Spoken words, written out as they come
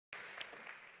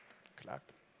Clap.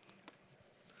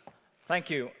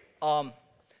 Thank you. I'm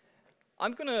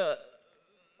going to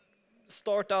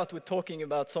start out with talking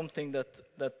about something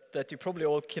that you probably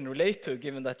all can relate to,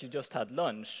 given that you just had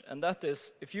lunch. And that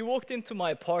is, if you walked into my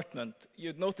apartment,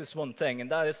 you'd notice one thing, and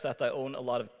that is that I own a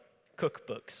lot of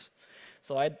cookbooks.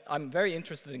 So I'm very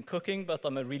interested in cooking, but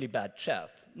I'm a really bad chef.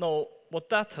 Now, what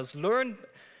that has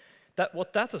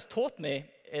taught me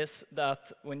is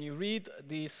that when you read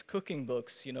these cooking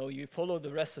books, you follow the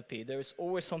recipe, there is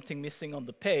always something missing on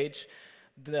the page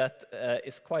that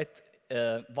is quite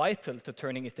vital to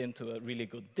turning it into a really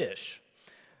good dish.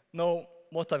 Now,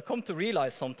 what I've come to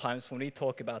realize sometimes when we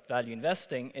talk about value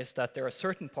investing is that there are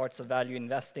certain parts of value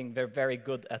investing we're very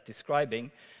good at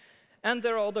describing, and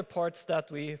there are other parts that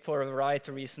we, for a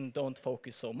variety of reasons, don't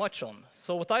focus so much on.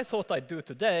 So what I thought I'd do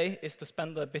today is to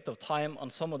spend a bit of time on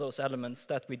some of those elements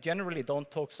that we generally don't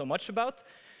talk so much about,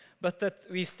 but that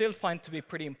we still find to be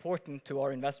pretty important to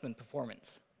our investment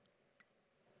performance.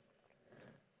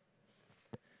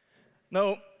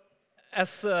 Now,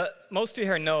 as most of you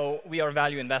here know, we are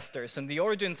value investors, and the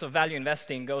origins of value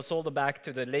investing goes all the back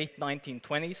to the late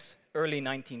 1920s, early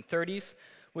 1930s,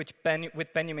 with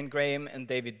Benjamin Graham and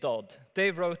David Dodd.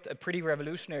 They wrote a pretty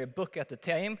revolutionary book at the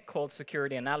time called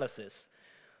Security Analysis.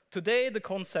 Today, the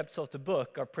concepts of the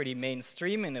book are pretty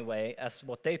mainstream in a way, as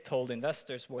what they told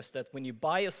investors was that when you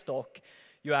buy a stock,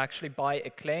 you actually buy a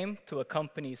claim to a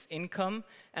company's income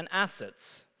and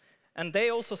assets. And they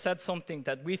also said something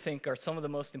that we think are some of the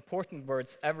most important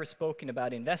words ever spoken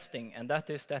about investing, and that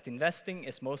is that investing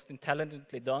is most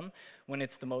intelligently done when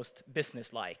it's the most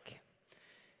businesslike.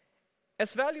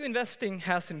 As value investing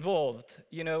has evolved,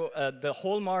 the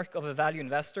hallmark of a value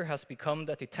investor has become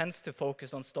that it tends to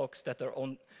focus on stocks that are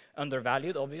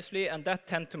undervalued, obviously, and that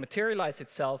tend to materialize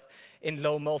itself in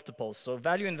low multiples. So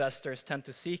value investors tend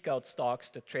to seek out stocks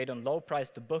that trade on low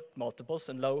price-to-book multiples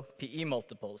and low PE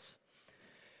multiples.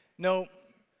 Now,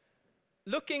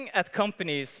 looking at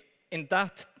companies in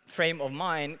that frame of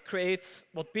mind creates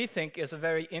what we think is a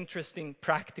very interesting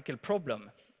practical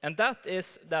problem, and that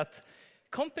is that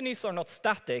companies are not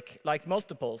static like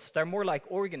multiples. They're more like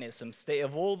organisms. They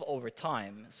evolve over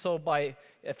time. So by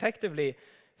effectively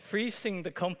freezing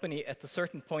the company at a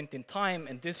certain point in time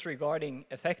and disregarding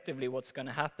effectively what's going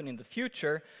to happen in the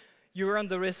future, you run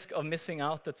the risk of missing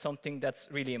out at something that's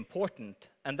really important.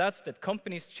 And that's that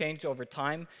companies change over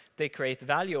time. They create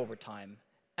value over time.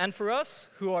 And for us,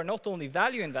 who are not only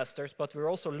value investors, but we're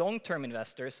also long-term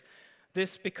investors,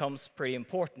 this becomes pretty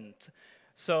important.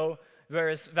 So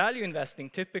whereas value investing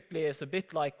typically is a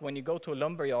bit like when you go to a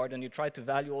lumber yard and you try to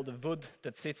value all the wood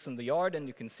that sits in the yard, and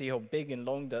you can see how big and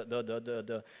long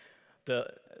the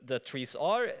trees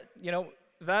are.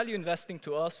 Value investing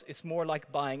to us is more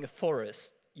like buying a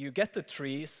forest. You get the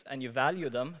trees and you value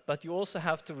them, but you also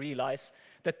have to realize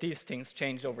that these things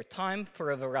change over time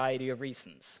for a variety of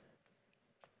reasons.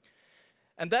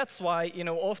 And that's why,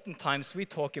 oftentimes we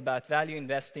talk about value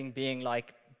investing being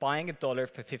like buying a dollar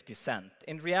for 50 cents.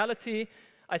 In reality,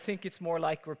 I think it's more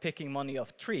like we're picking money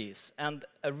off trees. And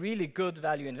a really good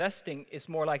value investing is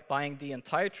more like buying the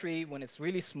entire tree when it's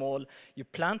really small. You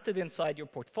plant it inside your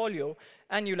portfolio,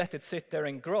 and you let it sit there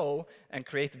and grow and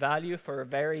create value for a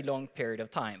very long period of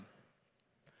time.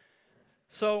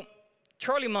 So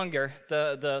Charlie Munger,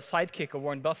 the sidekick of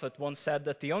Warren Buffett, once said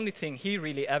that the only thing he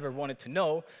really ever wanted to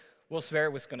know was where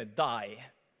it was going to die.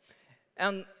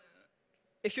 And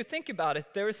if you think about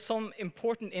it, there is some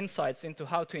important insights into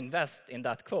how to invest in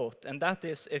that quote, and that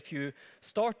is if you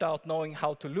start out knowing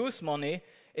how to lose money,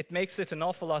 it makes it an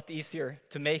awful lot easier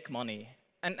to make money.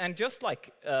 And just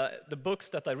like the books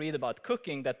that I read about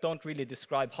cooking that don't really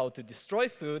describe how to destroy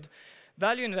food,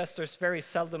 value investors very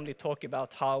seldomly talk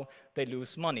about how they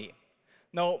lose money.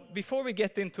 Now, before we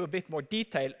get into a bit more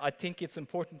detail, I think it's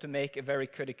important to make a very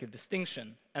critical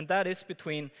distinction, and that is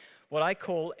between what I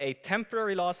call a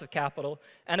temporary loss of capital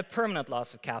and a permanent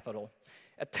loss of capital.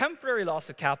 A temporary loss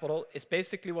of capital is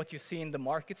basically what you see in the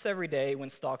markets every day when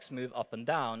stocks move up and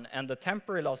down. And the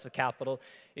temporary loss of capital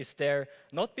is there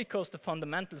not because the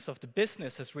fundamentals of the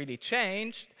business has really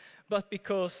changed, but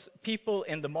because people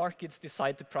in the markets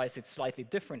decide to price it slightly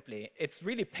differently. It's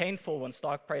really painful when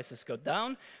stock prices go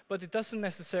down, but it doesn't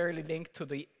necessarily link to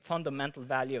the fundamental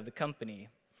value of the company.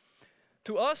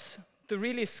 To us, the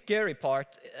really scary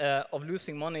part of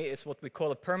losing money is what we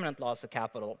call a permanent loss of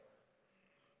capital.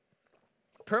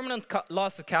 Permanent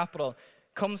loss of capital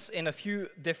comes in a few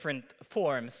different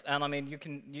forms, and I mean,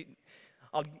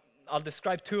 I'll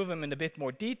describe two of them in a bit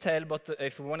more detail, but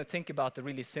if we want to think about a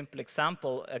really simple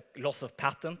example, a loss of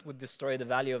patent would destroy the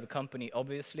value of a company,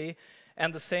 obviously,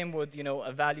 and the same would,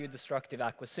 a value-destructive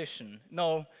acquisition.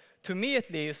 Now, to me at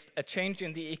least, a change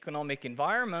in the economic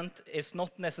environment is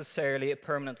not necessarily a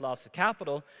permanent loss of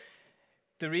capital.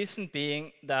 The reason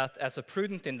being that as a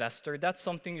prudent investor, that's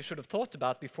something you should have thought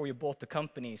about before you bought the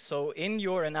company. So in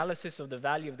your analysis of the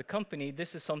value of the company,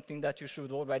 this is something that you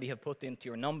should already have put into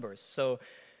your numbers. So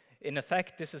in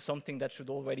effect, this is something that should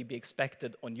already be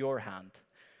expected on your hand.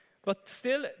 But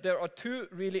still, there are two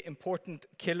really important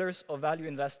killers of value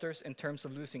investors in terms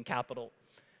of losing capital.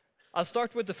 I'll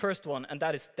start with the first one, and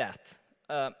that is debt.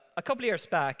 A couple of years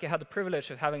back, I had the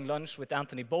privilege of having lunch with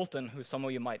Anthony Bolton, who some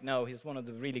of you might know. He's one of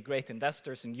the really great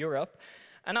investors in Europe.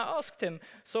 And I asked him,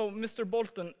 so Mr.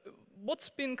 Bolton, what's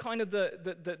been kind of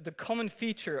the common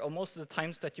feature of most of the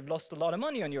times that you've lost a lot of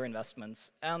money on your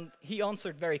investments? And he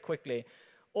answered very quickly,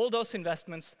 all those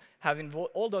investments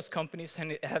all those companies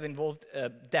have involved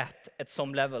debt at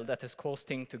some level that has caused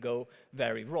things to go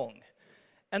very wrong.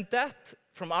 And that,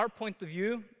 from our point of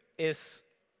view, is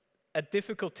a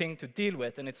difficult thing to deal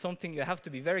with, and it's something you have to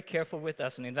be very careful with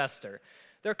as an investor.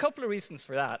 There are a couple of reasons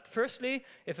for that. Firstly,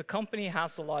 if a company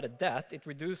has a lot of debt, it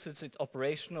reduces its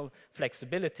operational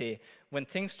flexibility. When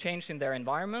things change in their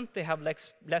environment, they have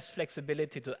less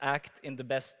flexibility to act in the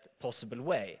best possible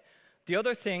way. The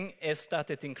other thing is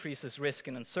that it increases risk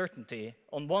and uncertainty.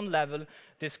 On one level,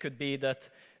 this could be that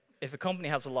if a company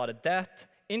has a lot of debt,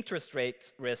 interest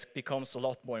rate risk becomes a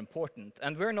lot more important.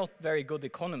 And we're not very good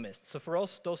economists. So for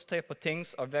us, those type of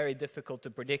things are very difficult to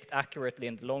predict accurately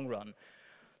in the long run.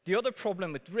 The other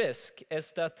problem with risk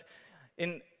is that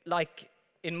in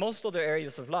most other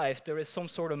areas of life, there is some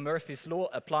sort of Murphy's Law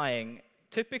applying.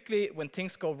 Typically, when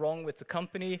things go wrong with the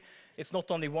company, it's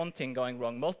not only one thing going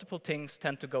wrong. Multiple things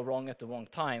tend to go wrong at the wrong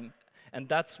time. And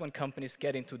that's when companies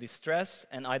get into distress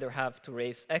and either have to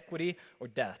raise equity or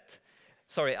debt.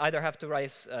 Sorry, either have to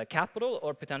raise capital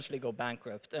or potentially go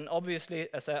bankrupt. And obviously,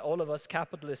 as all of us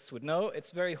capitalists would know,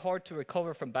 it's very hard to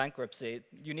recover from bankruptcy.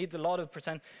 You need a lot of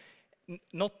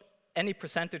not any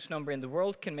percentage number in the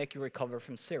world can make you recover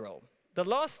from zero. The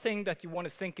last thing that you want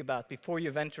to think about before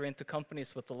you venture into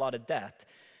companies with a lot of debt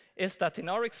is that in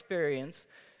our experience,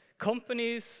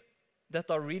 companies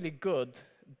that are really good,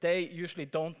 they usually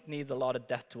don't need a lot of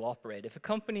debt to operate. If a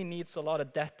company needs a lot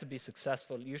of debt to be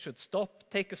successful, you should stop,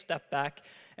 take a step back,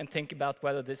 and think about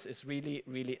whether this is really,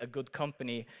 really a good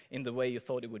company in the way you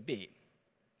thought it would be.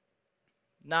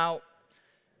 Now,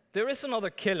 there is another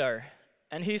killer,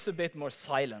 and he's a bit more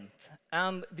silent.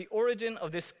 And the origin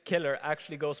of this killer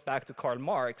actually goes back to Karl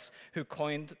Marx, who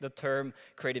coined the term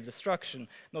creative destruction.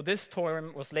 Now, this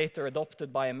term was later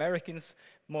adopted by Americans,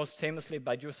 most famously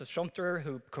by Joseph Schumpeter,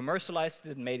 who commercialized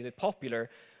it and made it popular.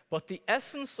 But the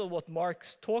essence of what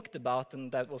Marx talked about,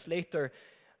 and that was later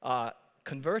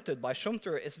converted by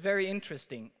Schumpeter, is very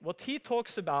interesting. What he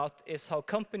talks about is how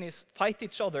companies fight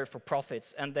each other for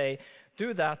profits, and they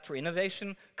do that through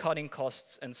innovation, cutting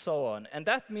costs, and so on. And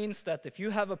that means that if you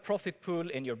have a profit pool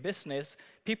in your business,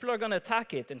 people are going to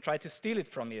attack it and try to steal it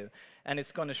from you. And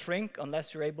it's going to shrink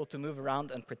unless you're able to move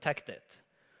around and protect it.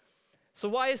 So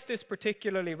why is this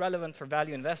particularly relevant for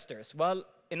value investors? Well,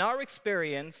 in our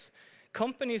experience,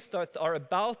 companies that are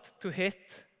about to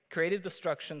hit creative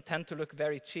destruction tend to look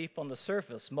very cheap on the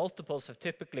surface. Multiples have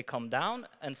typically come down,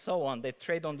 and so on. They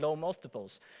trade on low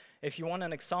multiples. If you want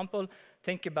an example,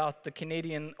 think about the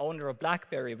Canadian owner of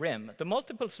BlackBerry, RIM. The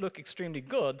multiples look extremely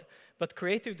good, but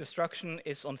creative destruction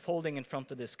is unfolding in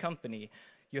front of this company.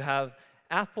 You have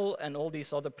Apple and all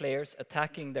these other players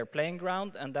attacking their playing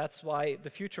ground, and that's why the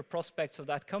future prospects of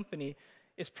that company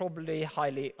is probably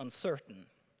highly uncertain.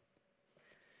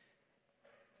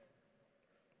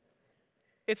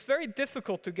 It's very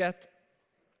difficult to get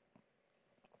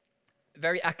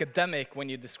very academic when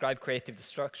you describe creative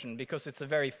destruction because it's a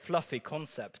very fluffy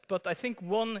concept. But I think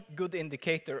one good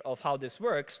indicator of how this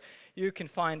works you can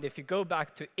find if you go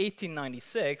back to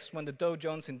 1896 when the Dow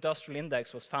Jones Industrial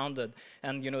Index was founded,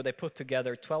 and they put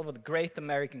together 12 of the great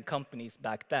American companies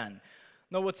back then.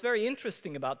 Now, what's very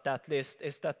interesting about that list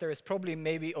is that there is probably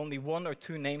maybe only one or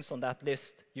two names on that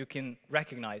list you can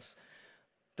recognize.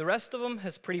 The rest of them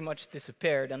has pretty much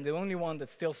disappeared, and the only one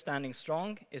that's still standing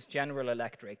strong is General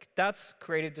Electric. That's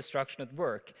creative destruction at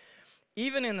work.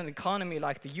 Even in an economy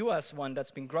like the US one that's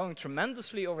been growing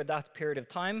tremendously over that period of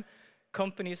time,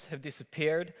 companies have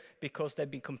disappeared because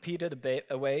they've been competed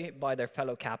away by their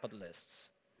fellow capitalists.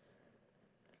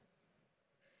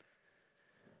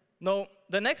 Now,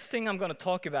 the next thing I'm going to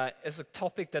talk about is a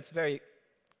topic that's very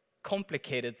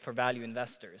complicated for value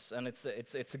investors, and it's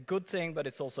a good thing, but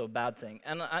it's also a bad thing.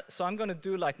 And so I'm going to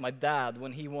do like my dad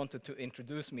when he wanted to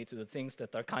introduce me to the things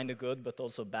that are kind of good but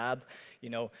also bad,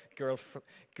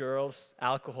 girls,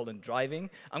 alcohol, and driving.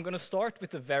 I'm going to start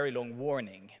with a very long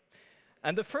warning.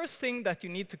 And the first thing that you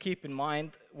need to keep in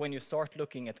mind when you start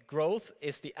looking at growth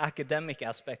is the academic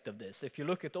aspect of this. If you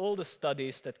look at all the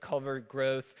studies that cover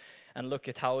growth and look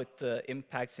at how it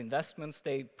impacts investments,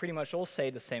 they pretty much all say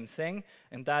the same thing,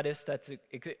 and that is that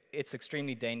it's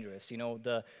extremely dangerous. You know,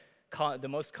 the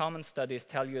most common studies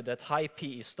tell you that high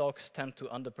PE stocks tend to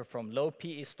underperform low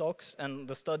PE stocks, and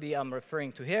the study I'm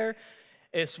referring to here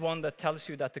is one that tells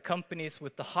you that the companies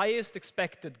with the highest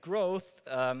expected growth,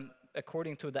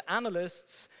 according to the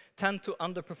analysts, tend to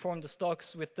underperform the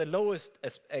stocks with the lowest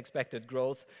expected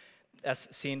growth, as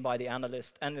seen by the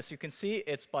analyst. And as you can see,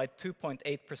 it's by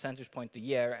 2.8 percentage points a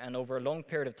year, and over a long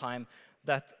period of time,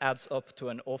 that adds up to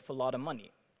an awful lot of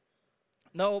money.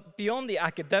 Now, beyond the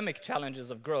academic challenges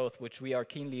of growth, which we are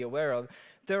keenly aware of,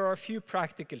 there are a few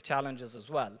practical challenges as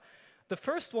well. The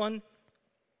first one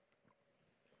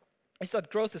is that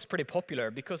growth is pretty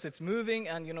popular because it's moving,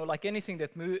 and you know, like anything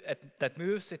that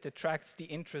moves, it attracts the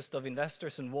interest of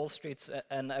investors in Wall Street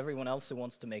and everyone else who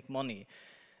wants to make money.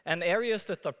 And areas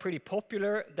that are pretty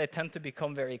popular, they tend to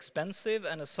become very expensive,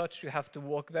 and as such, you have to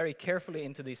walk very carefully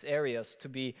into these areas to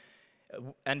be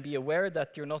aware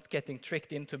that you're not getting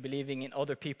tricked into believing in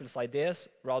other people's ideas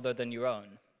rather than your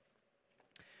own.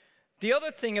 The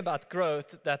other thing about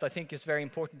growth that I think is very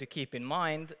important to keep in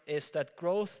mind is that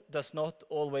growth does not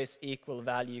always equal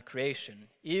value creation.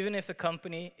 Even if a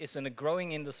company is in a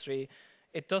growing industry,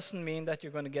 it doesn't mean that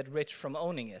you're going to get rich from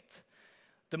owning it.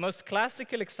 The most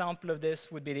classical example of this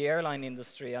would be the airline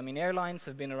industry. I mean, airlines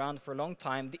have been around for a long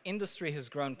time. The industry has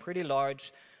grown pretty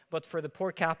large, but for the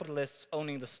poor capitalists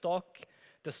owning the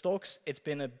stocks, it's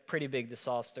been a pretty big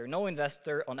disaster. No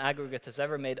investor on aggregate has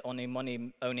ever made any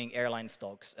money owning airline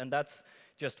stocks, and that's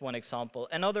just one example.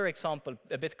 Another example,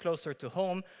 a bit closer to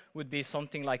home, would be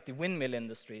something like the windmill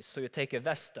industry. So you take a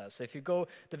Vestas. If you go,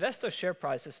 the Vestas share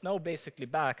price is now basically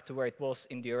back to where it was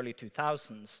in the early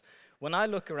 2000s. When I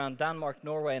look around Denmark,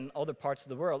 Norway, and other parts of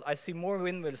the world, I see more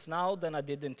windmills now than I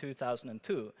did in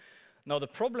 2002. Now, the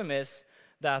problem is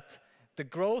that the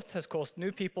growth has caused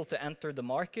new people to enter the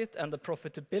market, and the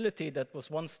profitability that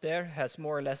was once there has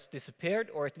more or less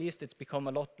disappeared, or at least it's become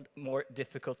a lot more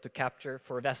difficult to capture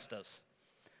for Vestas.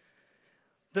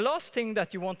 The last thing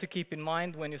that you want to keep in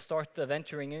mind when you start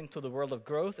venturing into the world of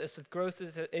growth is that growth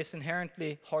is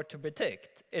inherently hard to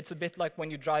predict. It's a bit like when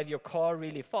you drive your car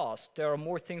really fast. There are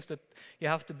more things that you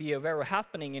have to be aware of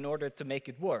happening in order to make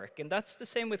it work. And that's the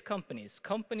same with companies.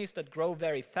 Companies that grow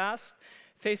very fast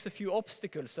face a few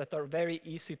obstacles that are very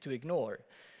easy to ignore.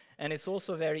 And it's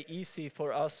also very easy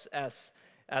for us as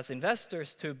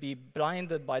investors to be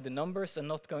blinded by the numbers and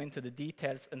not go into the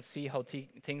details and see how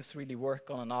things really work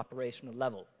on an operational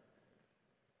level.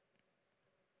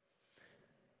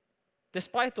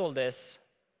 Despite all this,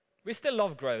 we still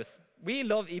love growth. We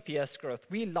love EPS growth.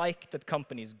 We like that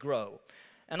companies grow.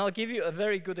 And I'll give you a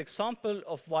very good example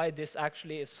of why this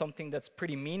actually is something that's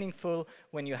pretty meaningful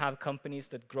when you have companies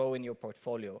that grow in your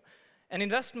portfolio. An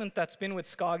investment that's been with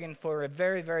SKAGEN for a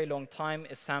very, very long time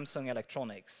is Samsung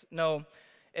Electronics. Now,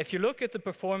 if you look at the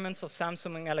performance of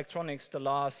Samsung Electronics the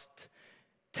last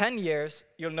 10 years,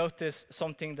 you'll notice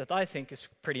something that I think is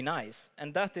pretty nice,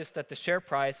 and that is that the share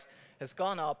price has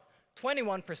gone up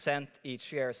 21%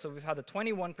 each year. So we've had a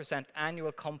 21%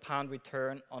 annual compound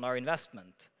return on our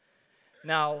investment.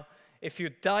 Now, if you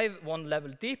dive one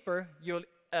level deeper, you'll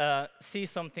see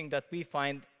something that we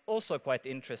find also quite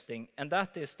interesting, and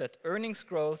that is that earnings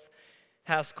growth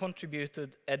has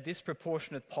contributed a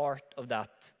disproportionate part of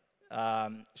that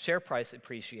share price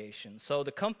appreciation. So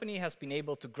the company has been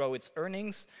able to grow its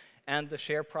earnings, and the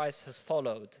share price has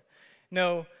followed.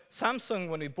 Now, Samsung,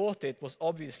 when we bought it, was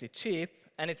obviously cheap,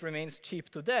 and it remains cheap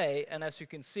today. And as you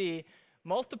can see,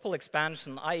 multiple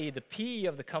expansion, i.e. the PE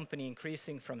of the company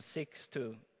increasing from 6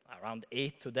 to around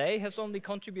 8 today, has only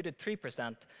contributed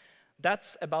 3%.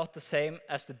 That's about the same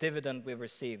as the dividend we've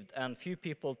received, and few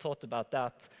people thought about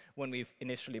that when we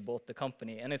initially bought the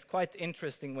company. And it's quite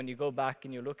interesting when you go back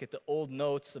and you look at the old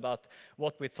notes about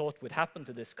what we thought would happen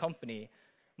to this company.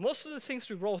 Most of the things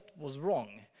we wrote was wrong.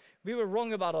 We were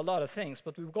wrong about a lot of things,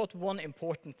 but we've got one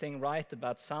important thing right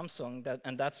about Samsung,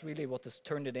 and that's really what has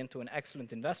turned it into an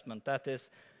excellent investment. That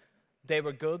is, they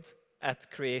were good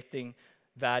at creating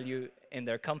value in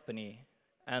their company,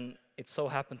 and it so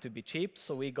happened to be cheap,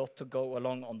 so we got to go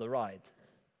along on the ride.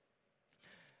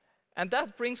 And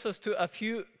that brings us to a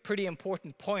few pretty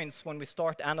important points when we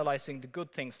start analyzing the good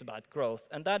things about growth,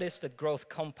 and that is that growth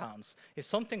compounds. If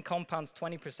something compounds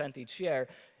 20% each year,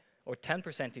 or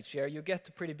 10% each year, you get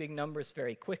to pretty big numbers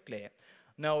very quickly.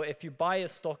 Now, if you buy a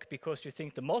stock because you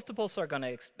think the multiples are going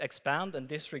to expand and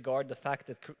disregard the fact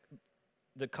that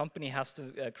the company has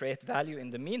to create value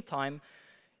in the meantime,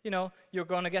 you're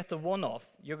going to get a one-off.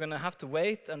 You're going to have to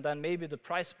wait, and then maybe the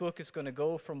price book is going to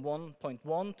go from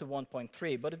 1.1 to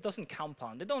 1.3, but it doesn't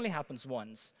compound. It only happens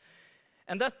once.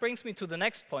 And that brings me to the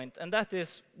next point, and that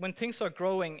is when things are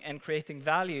growing and creating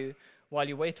value while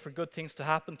you wait for good things to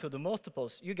happen to the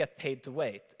multiples, you get paid to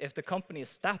wait. If the company is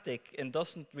static and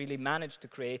doesn't really manage to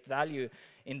create value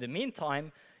in the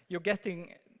meantime, you're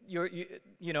getting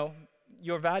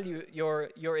your value,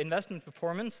 your investment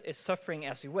performance is suffering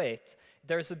as you wait.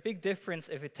 There's a big difference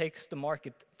if it takes the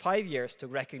market 5 years to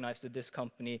recognize that this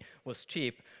company was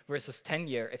cheap versus 10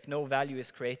 years if no value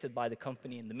is created by the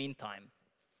company in the meantime.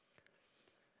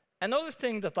 Another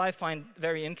thing that I find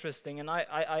very interesting, and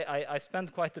I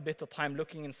spend quite a bit of time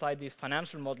looking inside these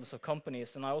financial models of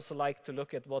companies, and I also like to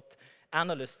look at what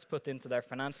analysts put into their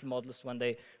financial models when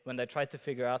they try to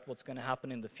figure out what's going to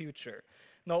happen in the future.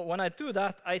 Now, when I do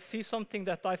that, I see something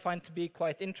that I find to be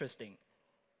quite interesting.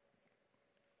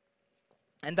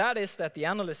 And that is that the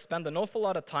analysts spend an awful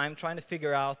lot of time trying to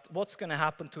figure out what's going to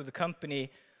happen to the company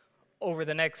over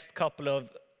the next couple of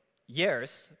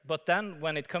years. But then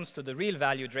when it comes to the real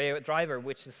value driver,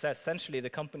 which is essentially the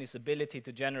company's ability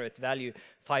to generate value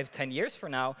 5-10 years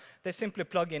from now, they simply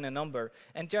plug in a number.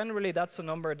 And generally, that's a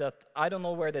number that I don't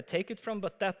know where they take it from,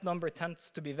 but that number tends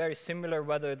to be very similar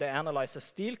whether they analyze a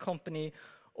steel company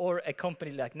or a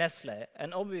company like Nestle.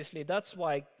 And obviously, that's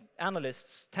why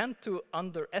analysts tend to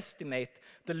underestimate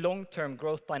the long-term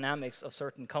growth dynamics of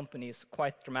certain companies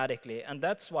quite dramatically. And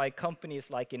that's why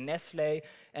companies like in Nestle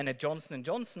and at Johnson &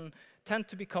 Johnson tend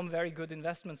to become very good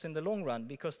investments in the long run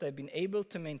because they've been able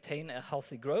to maintain a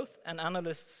healthy growth, and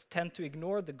analysts tend to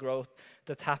ignore the growth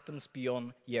that happens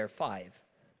beyond year 5.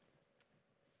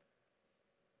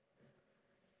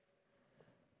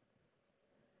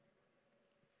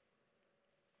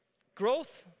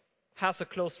 Growth has a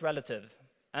close relative,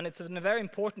 and it's a very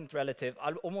important relative.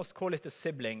 I'll almost call it a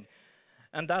sibling,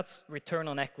 and that's return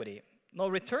on equity. Now,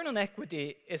 return on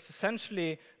equity is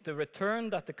essentially the return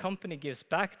that the company gives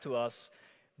back to us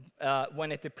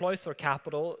when it deploys our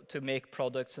capital to make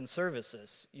products and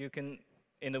services. You can,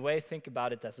 in a way, think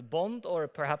about it as a bond or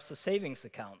perhaps a savings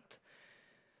account.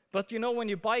 But when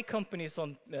you buy companies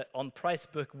on price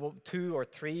book 2 or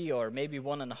 3 or maybe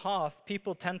 1.5,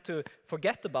 people tend to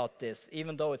forget about this,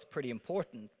 even though it's pretty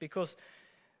important. Because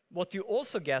what you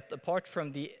also get, apart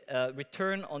from the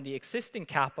return on the existing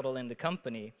capital in the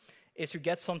company, is you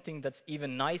get something that's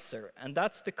even nicer. And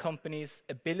that's the company's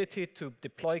ability to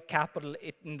deploy capital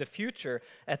in the future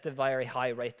at a very high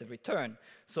rate of return.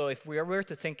 So if we were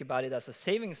to think about it as a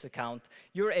savings account,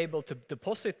 you're able to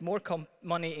deposit more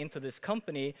money into this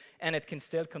company, and it can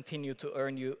still continue to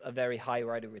earn you a very high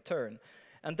rate of return.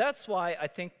 And that's why I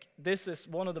think this is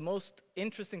one of the most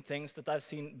interesting things that I've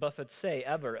seen Buffett say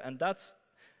ever. And that's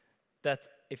that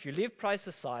if you leave price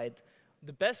aside,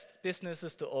 the best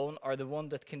businesses to own are the ones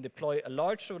that can deploy a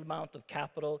large amount of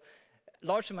capital,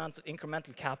 large amounts of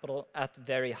incremental capital at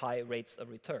very high rates of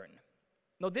return.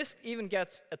 Now, this even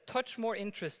gets a touch more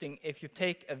interesting if you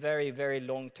take a very, very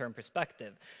long-term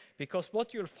perspective, because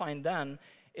what you'll find then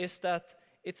is that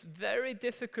it's very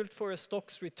difficult for a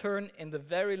stock's return in the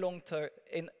very long term.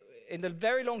 In the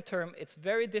very long term, it's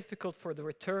very difficult for the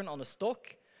return on a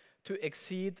stock to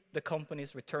exceed the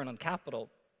company's return on capital.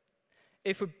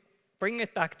 If we bring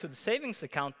it back to the savings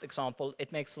account example,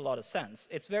 it makes a lot of sense.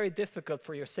 It's very difficult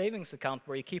for your savings account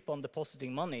where you keep on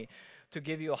depositing money to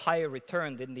give you a higher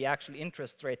return than the actual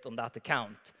interest rate on that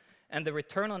account. And the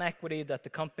return on equity that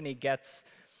the company gets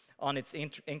on its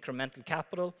incremental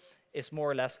capital is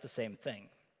more or less the same thing.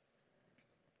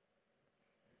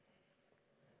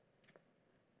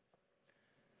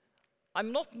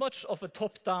 I'm not much of a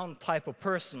top-down type of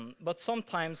person, but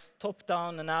sometimes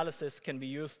top-down analysis can be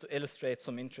used to illustrate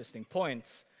some interesting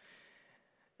points.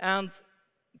 And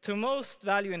to most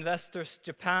value investors,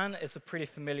 Japan is a pretty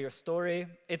familiar story.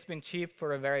 It's been cheap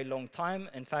for a very long time.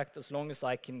 In fact, as long as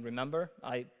I can remember,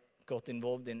 I got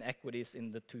involved in equities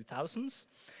in the 2000s.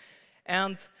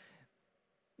 And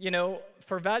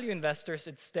for value investors,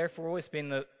 it's therefore always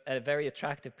been a very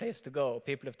attractive place to go.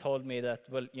 People have told me that,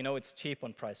 well, it's cheap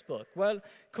on price book. Well,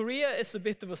 Korea is a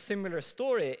bit of a similar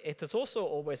story. It has also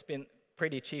always been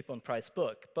pretty cheap on price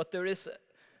book. But there is,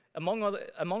 among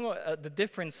the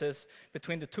differences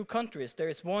between the two countries, there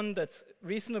is one that's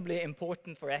reasonably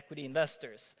important for equity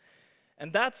investors.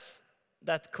 And that's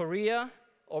that Korea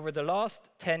over the last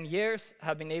 10 years,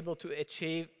 have been able to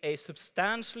achieve a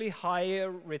substantially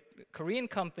higher, Korean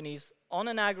companies on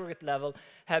an aggregate level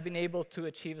have been able to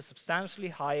achieve a substantially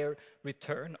higher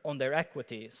return on their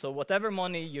equity. So whatever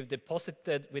money you've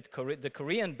deposited with the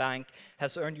Korean bank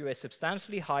has earned you a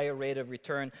substantially higher rate of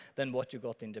return than what you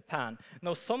got in Japan.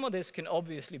 Now, some of this can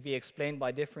obviously be explained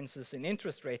by differences in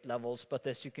interest rate levels, but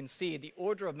as you can see, the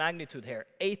order of magnitude here,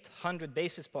 800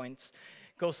 basis points,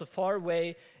 goes a far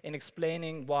way in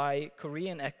explaining why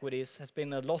Korean equities has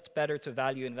been a lot better to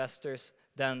value investors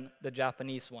than the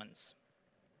Japanese ones.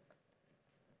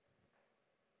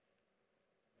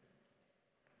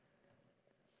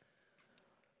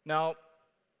 Now,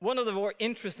 one of the more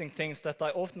interesting things that I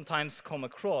oftentimes come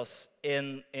across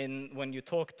when you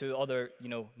talk to other,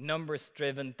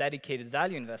 numbers-driven, dedicated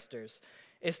value investors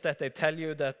is that they tell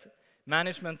you that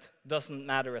management doesn't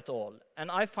matter at all.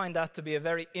 And I find that to be a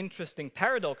very interesting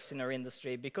paradox in our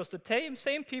industry, because the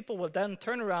same people will then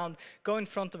turn around, go in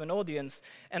front of an audience,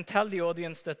 and tell the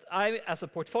audience that I, as a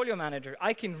portfolio manager,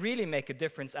 I can really make a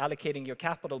difference allocating your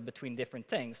capital between different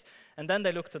things. And then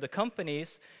they look to the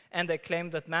companies, and they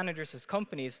claim that managers as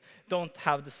companies don't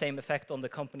have the same effect on the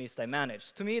companies they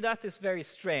manage. To me, that is very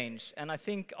strange. And I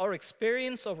think our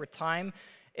experience over time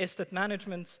is that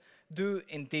managements do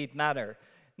indeed matter.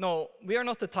 No, we are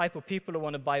not the type of people who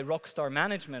want to buy rockstar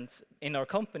management in our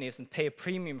companies and pay a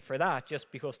premium for that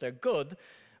just because they're good.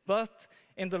 But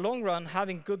in the long run,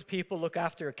 having good people look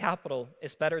after your capital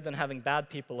is better than having bad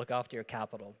people look after your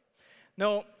capital.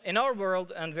 Now, in our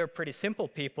world, and we're pretty simple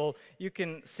people, you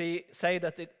can say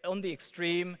that on the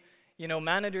extreme,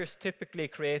 managers typically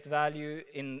create value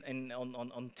in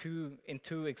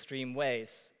two extreme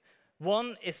ways.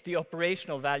 One is the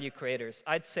operational value creators.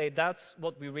 I'd say that's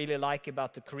what we really like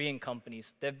about the Korean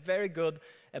companies. They're very good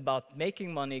about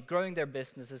making money, growing their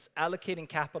businesses, allocating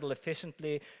capital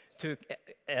efficiently to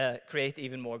create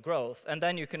even more growth. And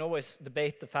then you can always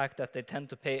debate the fact that they tend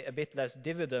to pay a bit less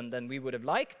dividend than we would have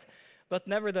liked. But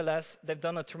nevertheless, they've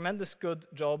done a tremendous good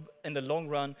job in the long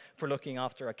run for looking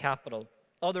after our capital.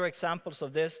 Other examples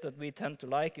of this that we tend to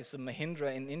like is the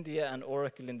Mahindra in India and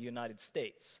Oracle in the United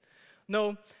States.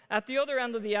 No, at the other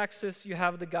end of the axis, you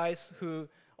have the guys who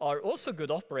are also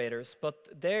good operators, but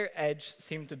their edge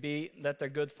seems to be that they're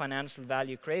good financial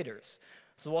value creators.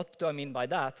 So what do I mean by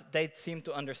that? They seem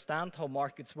to understand how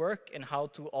markets work and how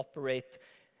to operate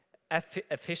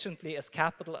efficiently as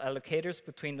capital allocators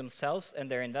between themselves and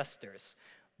their investors.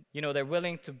 They're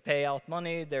willing to pay out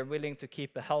money, they're willing to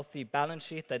keep a healthy balance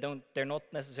sheet. They're not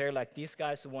necessarily like these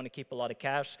guys who want to keep a lot of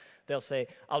cash. They'll say,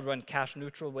 I'll run cash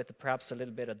neutral with perhaps a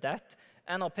little bit of debt,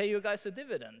 and I'll pay you guys a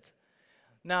dividend.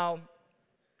 Now,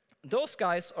 those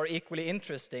guys are equally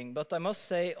interesting, but I must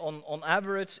say, on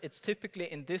average, it's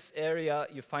typically in this area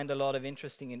you find a lot of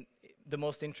the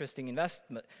most interesting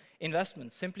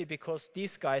investments, simply because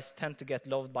these guys tend to get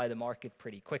loved by the market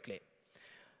pretty quickly.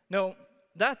 Now,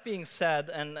 that being said,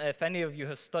 and if any of you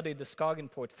have studied the SKAGEN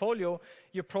portfolio,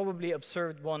 you probably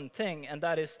observed one thing, and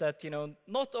that is that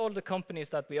not all the companies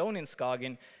that we own in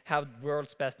SKAGEN have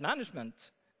world's best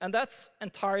management, and that's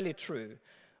entirely true.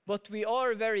 But we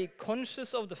are very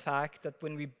conscious of the fact that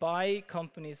when we buy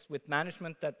companies with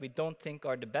management that we don't think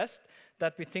are the best,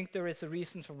 that we think there is a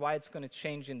reason for why it's going to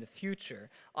change in the future,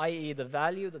 i.e. the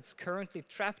value that's currently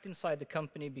trapped inside the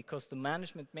company because the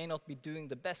management may not be doing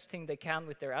the best thing they can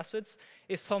with their assets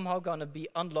is somehow going to be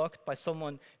unlocked by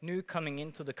someone new coming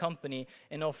into the company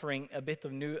and offering a bit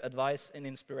of new advice and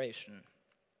inspiration.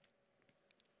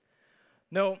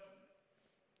 Now,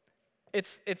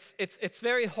 it's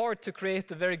very hard to create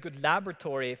a very good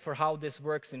laboratory for how this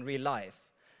works in real life.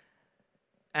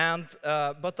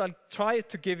 But I'll try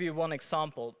to give you one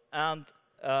example. And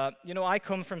I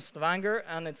come from Stavanger,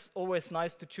 and it's always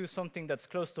nice to choose something that's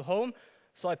close to home,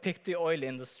 so I picked the oil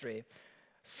industry.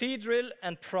 Seadrill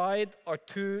and Pride are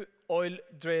two oil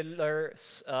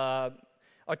drillers.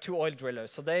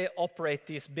 So they operate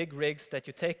these big rigs that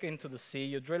you take into the sea.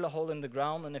 You drill a hole in the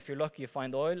ground, and if you're lucky, you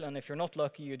find oil. And if you're not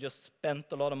lucky, you just spent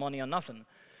a lot of money on nothing.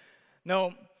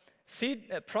 Now,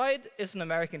 Pride is an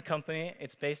American company.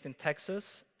 It's based in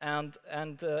Texas. And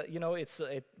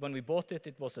when we bought it,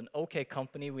 it was an okay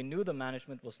company. We knew the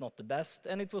management was not the best.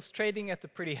 And it was trading at a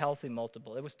pretty healthy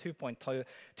multiple. It was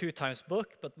 2.2 times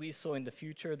book, but we saw in the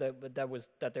future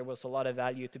that there was a lot of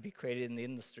value to be created in the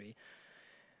industry.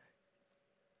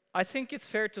 I think it's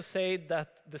fair to say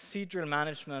that the Seadrill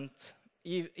management,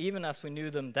 even as we knew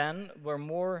them then,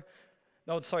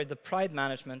 the Pride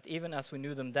management, even as we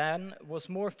knew them then, was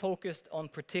more focused on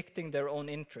protecting their own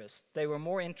interests. They were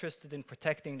more interested in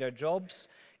protecting their jobs,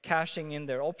 cashing in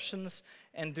their options,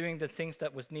 and doing the things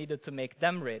that was needed to make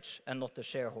them rich and not the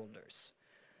shareholders.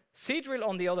 Seadrill,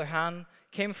 on the other hand,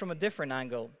 came from a different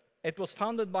angle. It was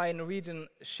founded by a Norwegian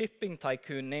shipping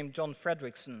tycoon named John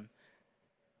Fredriksen.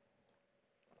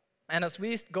 And as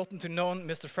we've gotten to know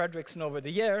Mr. Fredriksen over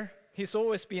the year, he's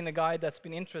always been a guy that's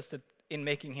been interested in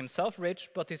making himself rich,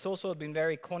 but he's also been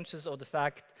very conscious of the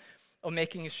fact of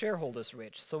making his shareholders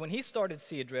rich. So when he started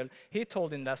Seadrill, he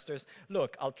told investors,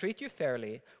 look, I'll treat you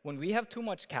fairly. When we have too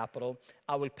much capital,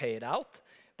 I will pay it out.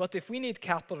 But if we need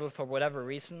capital for whatever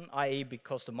reason, i.e.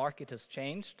 because the market has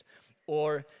changed,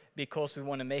 or because we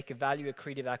want to make a value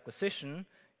accretive acquisition,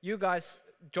 you guys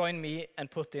join me and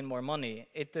put in more money.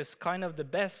 It is kind of the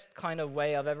best kind of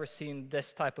way I've ever seen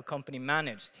this type of company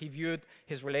managed. He viewed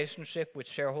his relationship with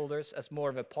shareholders as more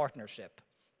of a partnership.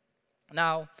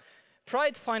 Now,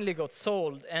 Pride finally got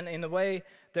sold, and in a way,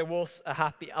 there was a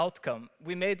happy outcome.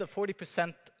 We made a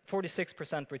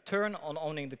 46% return on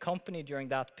owning the company during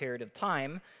that period of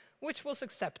time, which was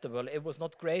acceptable. It was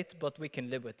not great, but we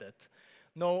can live with it.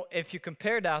 Now, if you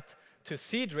compare that to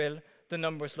Seadrill, the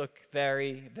numbers look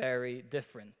very, very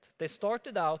different. They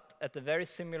started out at a very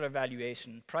similar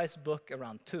valuation, price book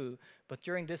around 2, but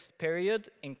during this period,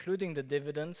 including the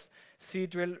dividends,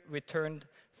 Seadrill returned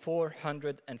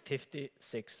 456%.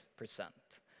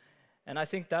 And I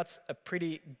think that's a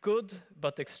pretty good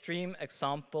but extreme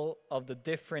example of the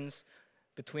difference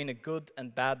between a good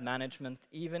and bad management,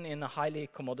 even in a highly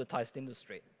commoditized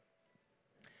industry.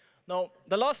 Now,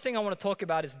 the last thing I want to talk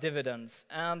about is dividends.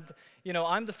 And,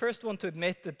 I'm the first one to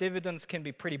admit that dividends can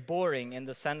be pretty boring in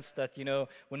the sense that,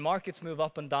 when markets move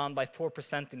up and down by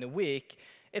 4% in a week,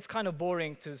 it's kind of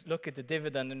boring to look at the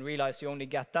dividend and realize you only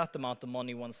get that amount of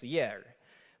money once a year.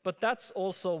 But that's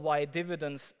also why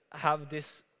dividends have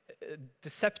this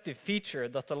deceptive feature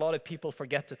that a lot of people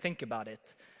forget to think about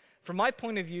it. From my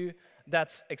point of view,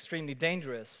 that's extremely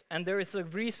dangerous. And there is a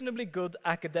reasonably good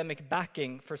academic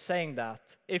backing for saying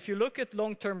that. If you look at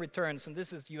long-term returns, and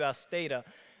this is US data,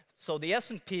 so the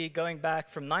S&P going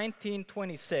back from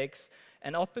 1926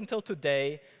 and up until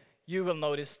today, you will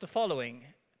notice the following.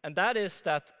 And that is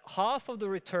that half of the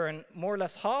return, more or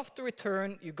less half the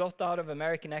return you got out of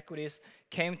American equities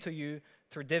came to you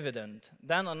through dividend.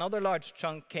 Then another large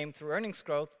chunk came through earnings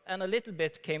growth, and a little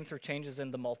bit came through changes in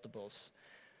the multiples.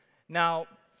 Now,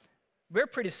 we're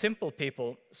pretty simple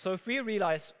people, so if we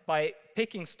realize by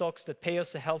picking stocks that pay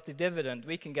us a healthy dividend,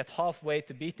 we can get halfway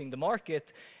to beating the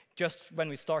market just when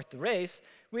we start the race,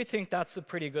 we think that's a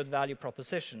pretty good value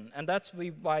proposition. And that's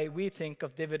why we think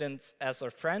of dividends as our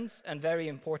friends, and very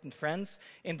important friends,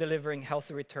 in delivering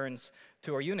healthy returns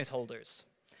to our unit holders.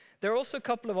 There are also a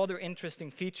couple of other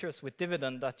interesting features with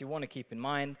dividend that you want to keep in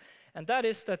mind, and that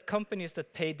is that companies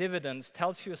that pay dividends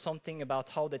tells you something about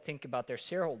how they think about their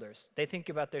shareholders. They think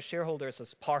about their shareholders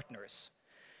as partners.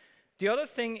 The other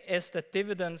thing is that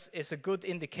dividends is a good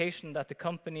indication that the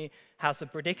company has a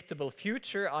predictable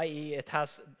future, i.e. it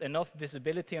has enough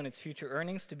visibility on its future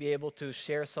earnings to be able to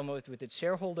share some of it with its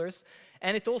shareholders,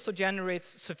 and it also generates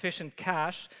sufficient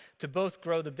cash to both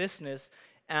grow the business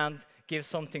and give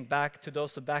something back to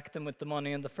those who backed them with the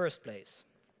money in the first place.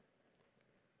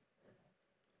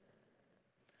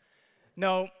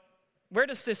 Now, where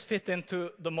does this fit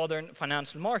into the modern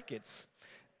financial markets?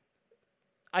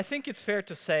 I think it's fair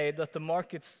to say that the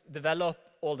markets develop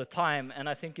all the time, and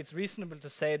I think it's reasonable to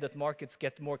say that markets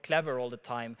get more clever all the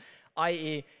time,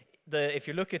 i.e. if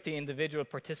you look at the individual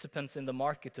participants in the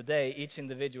market today, each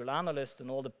individual analyst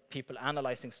and all the people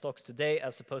analyzing stocks today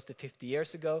as opposed to 50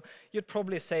 years ago, you'd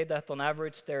probably say that on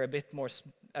average they're a bit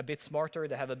smarter,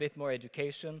 they have a bit more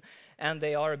education, and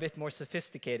they are a bit more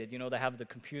sophisticated. They have the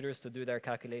computers to do their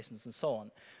calculations and so on.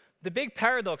 The big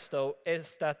paradox, though,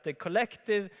 is that the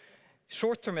collective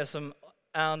short-termism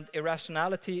and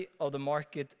irrationality of the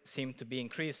market seem to be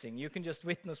increasing. You can just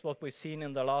witness what we've seen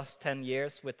in the last 10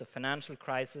 years with the financial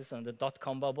crisis and the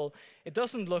dot-com bubble. It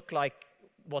doesn't look like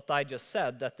what I just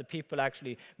said, that the people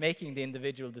actually making the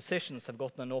individual decisions have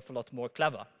gotten an awful lot more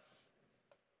clever.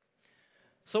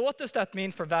 So what does that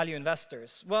mean for value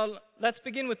investors? Well, let's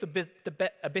begin with a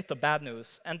bit of bad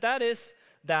news, and that is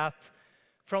that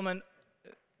from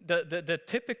the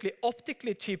typically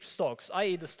optically cheap stocks,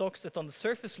 i.e. the stocks that on the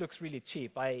surface looks really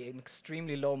cheap, i.e. an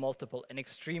extremely low multiple, an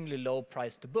extremely low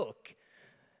price to book,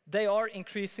 they are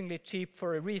increasingly cheap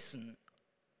for a reason.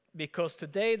 Because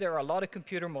today there are a lot of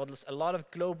computer models, a lot of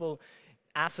global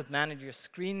asset managers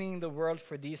screening the world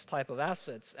for these type of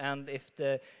assets, and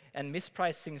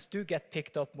mispricings do get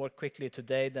picked up more quickly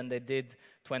today than they did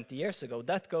 20 years ago.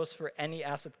 That goes for any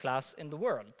asset class in the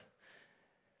world.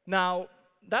 Now,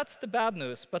 that's the bad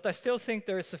news, but I still think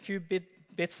there is a few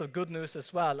bits of good news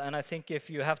as well, and I think if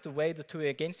you have to weigh the two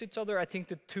against each other, I think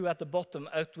the two at the bottom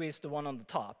outweighs the one on the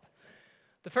top.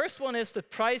 The first one is that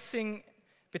pricing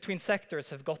between sectors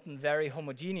have gotten very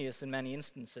homogeneous in many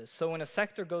instances. So when a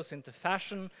sector goes into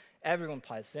fashion, everyone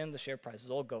piles in, the share prices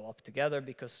all go up together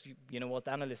because you know what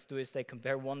analysts do is they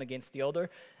compare one against the other.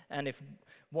 And if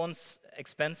one's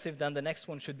expensive, then the next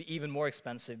one should be even more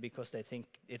expensive because they think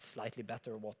it's slightly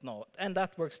better or whatnot. And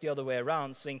that works the other way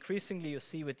around. So increasingly you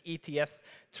see with ETF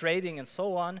trading and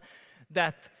so on,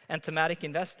 that and thematic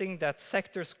investing, that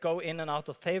sectors go in and out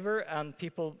of favor, and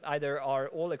people either are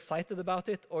all excited about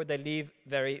it or they leave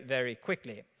very, very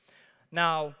quickly.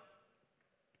 Now,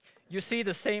 you see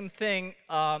the same thing.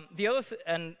 The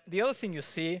other thing you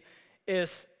see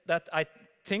is that I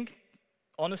think,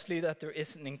 honestly, that there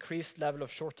is an increased level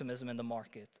of short-termism in the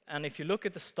market. And if you look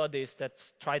at the studies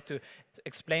that try to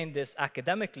explain this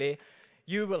academically,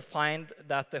 you will find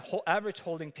that the average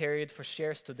holding period for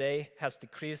shares today has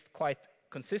decreased quite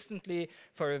consistently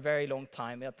for a very long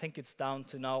time. I think it's down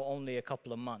to now only a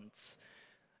couple of months.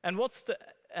 And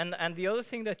the other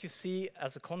thing that you see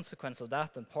as a consequence of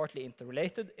that, and partly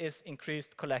interrelated, is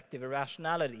increased collective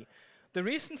irrationality. The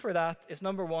reason for that is,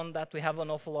 number one, that we have an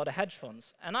awful lot of hedge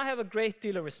funds. And I have a great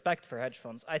deal of respect for hedge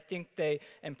funds. I think they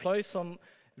employ some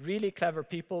really clever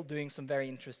people doing some very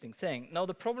interesting things. Now,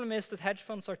 the problem is that hedge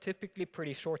funds are typically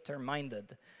pretty short-term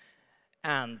minded.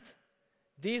 And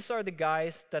these are the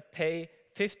guys that pay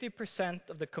 50%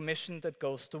 of the commission that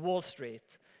goes to Wall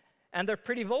Street. And they're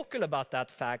pretty vocal about that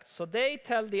fact. So they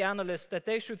tell the analysts that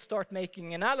they should start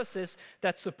making analysis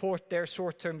that support their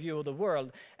short-term view of the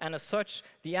world. And as such,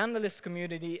 the analyst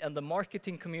community and the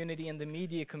marketing community and the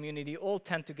media community all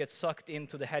tend to get sucked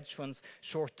into the hedge fund's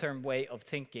short-term way of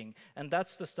thinking. And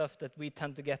that's the stuff that we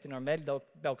tend to get in our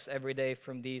mailbox every day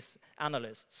from these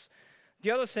analysts. The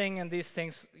other thing, and these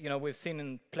things, we've seen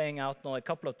in playing out now a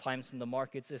couple of times in the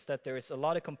markets, is that there is a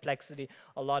lot of complexity,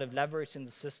 a lot of leverage in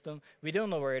the system. We don't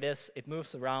know where it is, it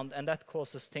moves around, and that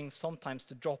causes things sometimes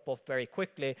to drop off very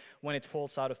quickly when it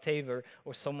falls out of favor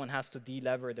or someone has to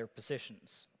delever their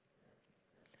positions.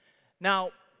 Now,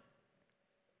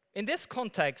 in this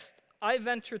context, I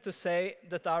venture to say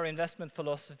that our investment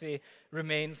philosophy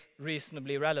remains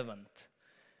reasonably relevant.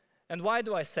 And why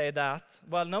do I say that?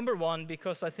 Well, number one,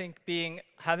 because I think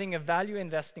having a value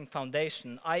investing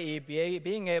foundation, i.e.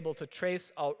 being able to trace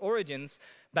our origins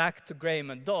back to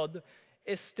Graham and Dodd,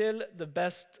 is still the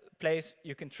best place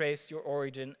you can trace your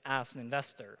origin as an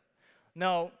investor.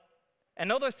 Now,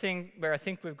 another thing where I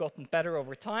think we've gotten better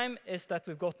over time is that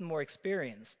we've gotten more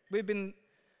experienced.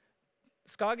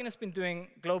 SKAGEN has been doing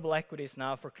global equities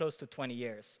now for close to 20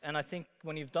 years. And I think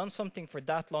when you've done something for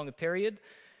that long a period,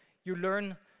 you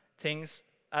learn things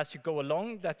as you go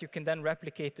along that you can then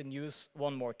replicate and use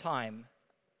one more time.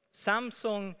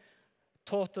 Samsung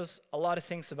taught us a lot of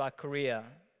things about Korea.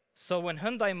 So when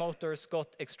Hyundai Motors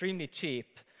got extremely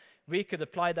cheap, we could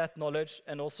apply that knowledge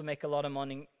and also make a lot of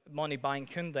money buying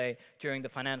Hyundai during the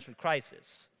financial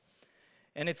crisis.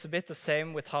 And it's a bit the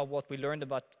same with how what we learned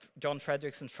about John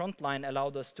Frederickson's Frontline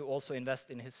allowed us to also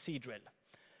invest in his Seadrill.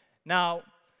 Now,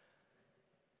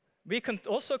 we can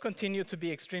also continue to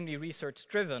be extremely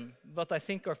research-driven, but I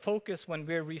think our focus when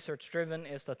we're research-driven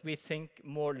is that we think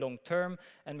more long-term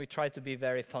and we try to be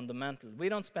very fundamental. We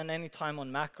don't spend any time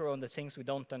on macro and the things we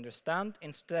don't understand.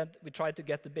 Instead, we try to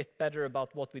get a bit better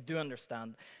about what we do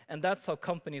understand. And that's how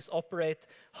companies operate,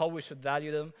 how we should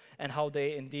value them, and how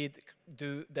they indeed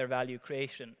do their value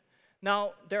creation.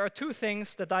 Now, there are two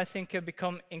things that I think have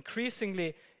become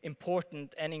increasingly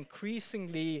important and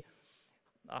increasingly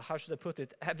how should I put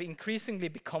it, have increasingly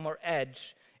become our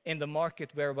edge in the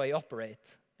market where we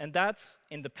operate. And that's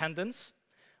independence,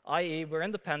 i.e. we're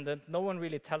independent, no one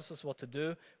really tells us what to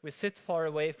do, we sit far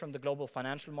away from the global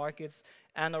financial markets,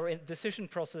 and our decision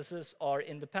processes are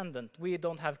independent. We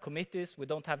don't have committees, we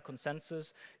don't have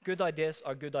consensus, good ideas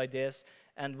are good ideas,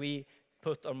 and we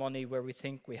put our money where we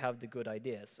think we have the good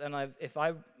ideas. And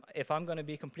if I'm going to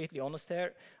be completely honest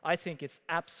here, I think it's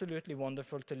absolutely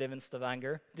wonderful to live in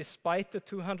Stavanger, despite the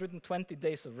 220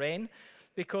 days of rain,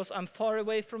 because I'm far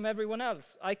away from everyone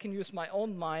else. I can use my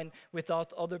own mind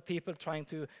without other people trying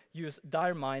to use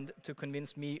their mind to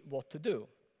convince me what to do.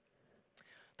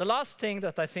 The last thing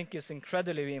that I think is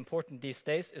incredibly important these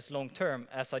days is long-term.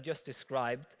 As I just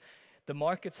described, the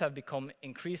markets have become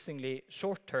increasingly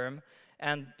short-term,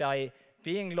 and by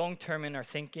being long-term in our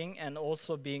thinking and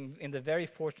also being in the very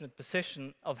fortunate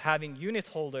position of having unit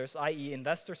holders, i.e.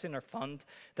 investors in our fund,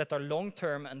 that are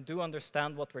long-term and do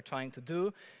understand what we're trying to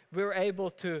do, we're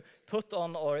able to put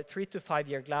on our 3 to 5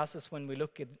 year glasses when we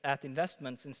look at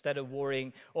investments instead of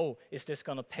worrying, oh, is this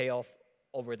going to pay off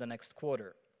over the next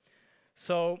quarter?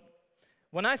 So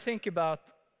when I think about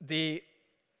the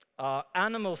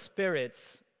animal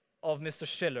spirits of Mr.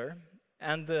 Schiller,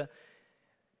 And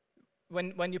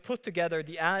when you put together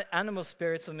the animal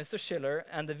spirits of Mr. Schiller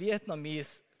and the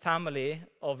Vietnamese family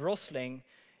of Rosling,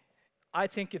 I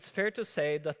think it's fair to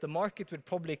say that the market will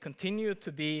probably continue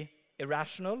to be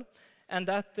irrational, and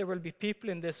that there will be people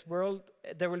in this world,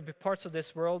 there will be parts of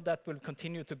this world that will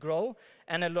continue to grow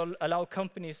and allow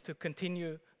companies to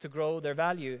continue to grow their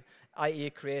value, i.e.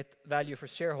 create value for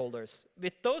shareholders.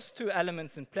 With those two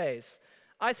elements in place,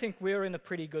 I think we're in a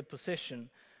pretty good position.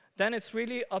 Then it's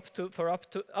really up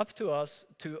to us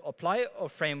to apply our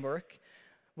framework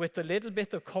with a little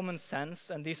bit of common sense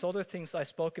and these other things I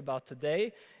spoke about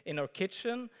today in our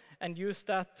kitchen, and use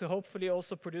that to hopefully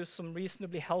also produce some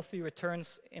reasonably healthy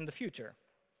returns in the future.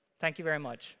 Thank you very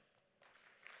much.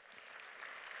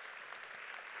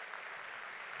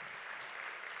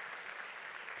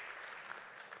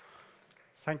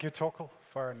 Thank you, Torkell,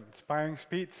 for an inspiring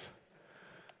speech.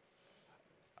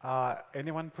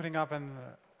 Anyone putting up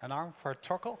an arm for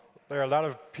Torkell? There are a lot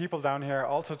of people down here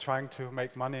also trying to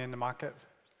make money in the market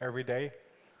every day,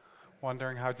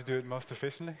 wondering how to do it most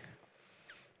efficiently.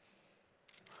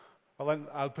 Well, then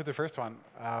I'll put the first one.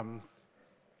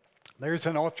 There's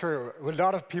an author a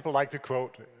lot of people like to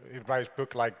quote. He writes a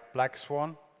book like Black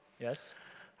Swan. Yes.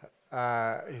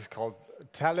 He's called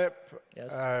Taleb.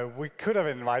 Yes. We could have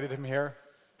invited him here,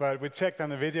 but we checked on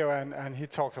the video and he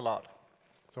talks a lot.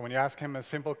 So when you ask him a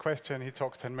simple question, he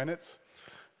talks 10 minutes,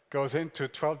 goes into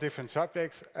 12 different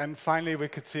subjects, and finally we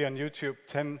could see on YouTube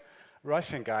 10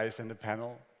 Russian guys in the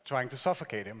panel trying to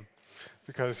suffocate him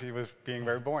because he was being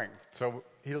very boring. So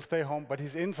he'll stay home, but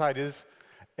his insight is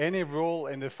any rule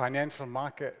in the financial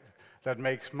market that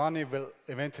makes money will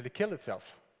eventually kill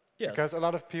itself. Yes. Because a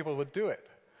lot of people would do it.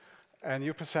 And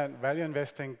you present value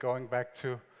investing going back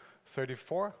to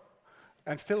 34,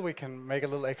 and still we can make a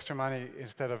little extra money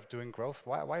instead of doing growth.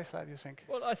 Why is that, you think?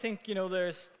 Well, I think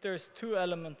there's two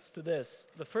elements to this.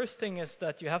 The first thing is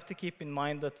that you have to keep in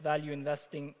mind that value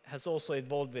investing has also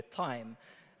evolved with time.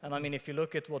 And I mean, if you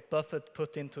look at what Buffett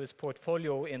put into his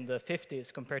portfolio in the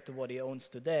 50s compared to what he owns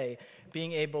today,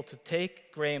 being able to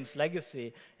take Graham's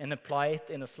legacy and apply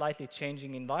it in a slightly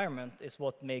changing environment is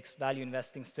what makes value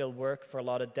investing still work for a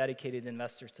lot of dedicated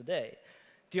investors today.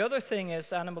 The other thing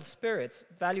is animal spirits.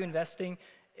 Value investing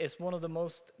is one of the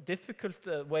most difficult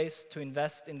ways to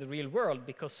invest in the real world,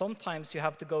 because sometimes you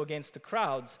have to go against the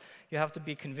crowds. You have to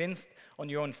be convinced on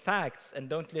your own facts and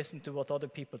don't listen to what other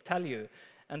people tell you.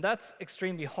 And that's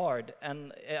extremely hard.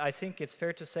 And I think it's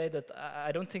fair to say that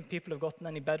I don't think people have gotten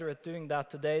any better at doing that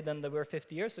today than they were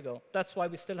 50 years ago. That's why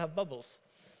we still have bubbles.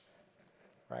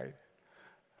 Right.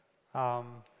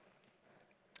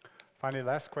 Finally,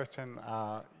 last question.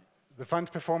 The fund's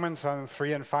performance on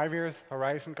 3 and 5 years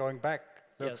horizon going back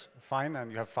looks fine,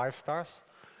 and you have 5 stars.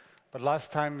 But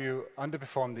last time you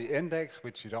underperformed the index,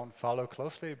 which you don't follow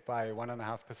closely, by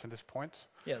 1.5 percentage points.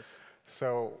 Yes.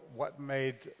 So what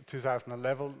made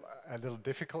 2011 a little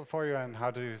difficult for you, and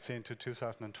how do you see into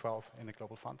 2012 in the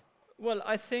global fund? Well,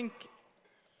 I think,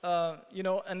 you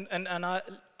know,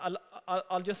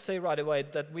 I'll just say right away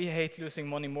that we hate losing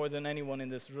money more than anyone in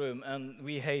this room, and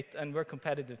we're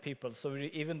competitive people. So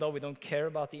even though we don't care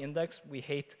about the index, we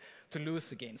hate to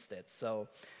lose against it. So,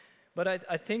 but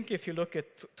I think if you look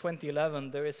at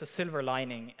 2011, there is a silver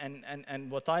lining,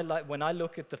 and what I like when I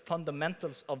look at the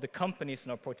fundamentals of the companies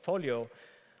in our portfolio,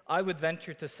 I would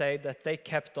venture to say that they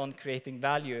kept on creating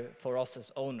value for us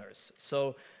as owners.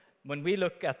 So when we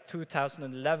look at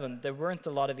 2011, there weren't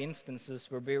a lot of instances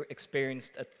where we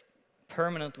experienced a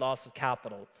permanent loss of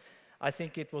capital. I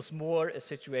think it was more a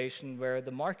situation where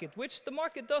the market, which the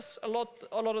market does a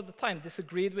lot of the time,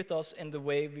 disagreed with us in the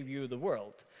way we view the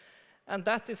world. And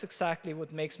that is exactly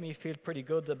what makes me feel pretty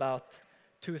good about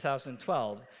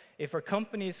 2012. If our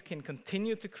companies can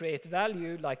continue to create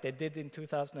value like they did in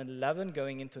 2011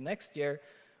 going into next year,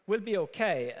 we'll be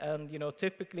okay. And you know,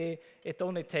 typically it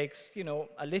only takes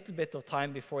a little bit of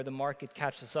time before the market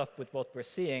catches up with what we're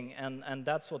seeing, and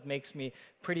that's what makes me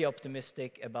pretty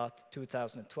optimistic about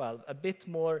 2012. A bit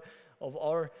more of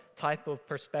our type of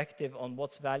perspective on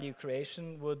what's value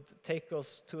creation would take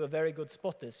us to a very good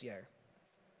spot this year.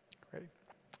 Great.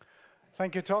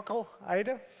 Thank you, Torkell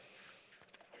Eide.